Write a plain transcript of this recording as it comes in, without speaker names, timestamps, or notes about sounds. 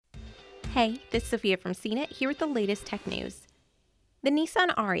Hey, this is Sophia from CNET here with the latest tech news. The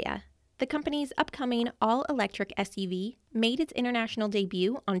Nissan Ariya, the company's upcoming all-electric SUV, made its international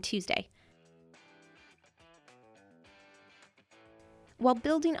debut on Tuesday. While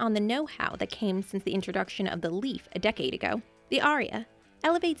building on the know-how that came since the introduction of the Leaf a decade ago, the Ariya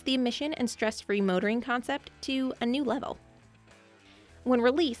elevates the emission and stress-free motoring concept to a new level. When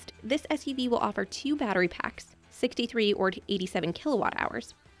released, this SUV will offer two battery packs, 63 or 87 kilowatt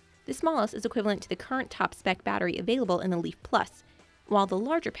hours. The smallest is equivalent to the current top-spec battery available in the Leaf Plus, while the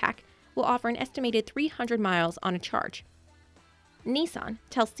larger pack will offer an estimated 300 miles on a charge. Nissan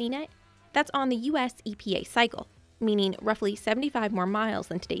tells CNET that's on the US EPA cycle, meaning roughly 75 more miles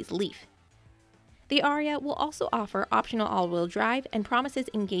than today's Leaf. The Ariya will also offer optional all-wheel drive and promises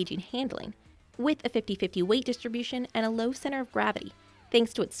engaging handling, with a 50-50 weight distribution and a low center of gravity,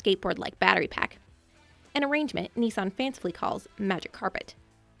 thanks to its skateboard-like battery pack, an arrangement Nissan fancifully calls Magic Carpet.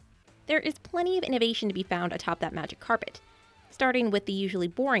 There is plenty of innovation to be found atop that magic carpet, starting with the usually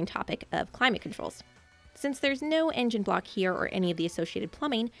boring topic of climate controls. Since there's no engine block here or any of the associated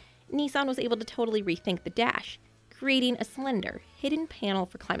plumbing, Nissan was able to totally rethink the dash, creating a slender, hidden panel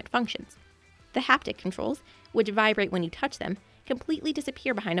for climate functions. The haptic controls, which vibrate when you touch them, completely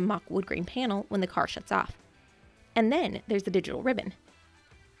disappear behind a mock wood grain panel when the car shuts off. And then there's the digital ribbon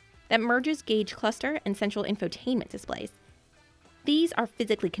that merges gauge cluster and central infotainment displays. These are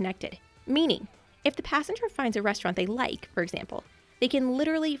physically connected, meaning if the passenger finds a restaurant they like, for example, they can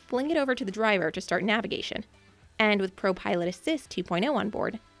literally fling it over to the driver to start navigation. And with Pro Pilot Assist 2.0 on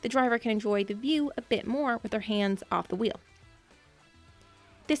board, the driver can enjoy the view a bit more with their hands off the wheel.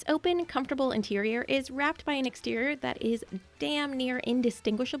 This open, comfortable interior is wrapped by an exterior that is damn near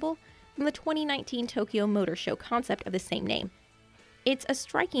indistinguishable from the 2019 Tokyo Motor Show concept of the same name. It's a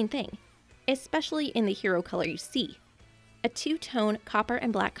striking thing, especially in the hero color you see, a two-tone copper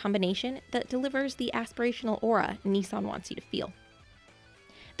and black combination that delivers the aspirational aura Nissan wants you to feel.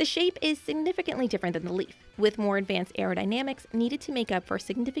 The shape is significantly different than the Leaf, with more advanced aerodynamics needed to make up for a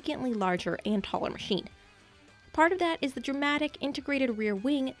significantly larger and taller machine. Part of that is the dramatic integrated rear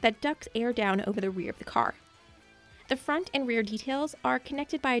wing that ducts air down over the rear of the car. The front and rear details are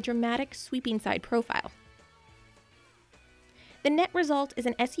connected by a dramatic sweeping side profile. The net result is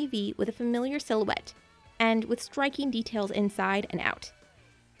an SUV with a familiar silhouette, and with striking details inside and out.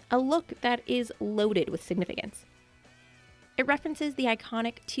 A look that is loaded with significance. It references the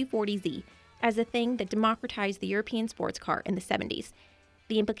iconic 240Z as a thing that democratized the European sports car in the 70s,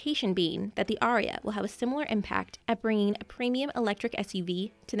 the implication being that the Ariya will have a similar impact at bringing a premium electric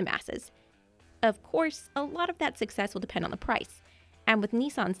SUV to the masses. Of course, a lot of that success will depend on the price, and with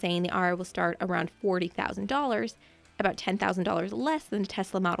Nissan saying the Ariya will start around $40,000, about $10,000 less than the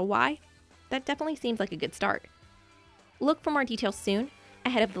Tesla Model Y, that definitely seems like a good start. Look for more details soon,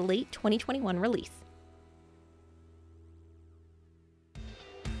 ahead of the late 2021 release.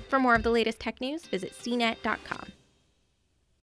 For more of the latest tech news, visit cnet.com.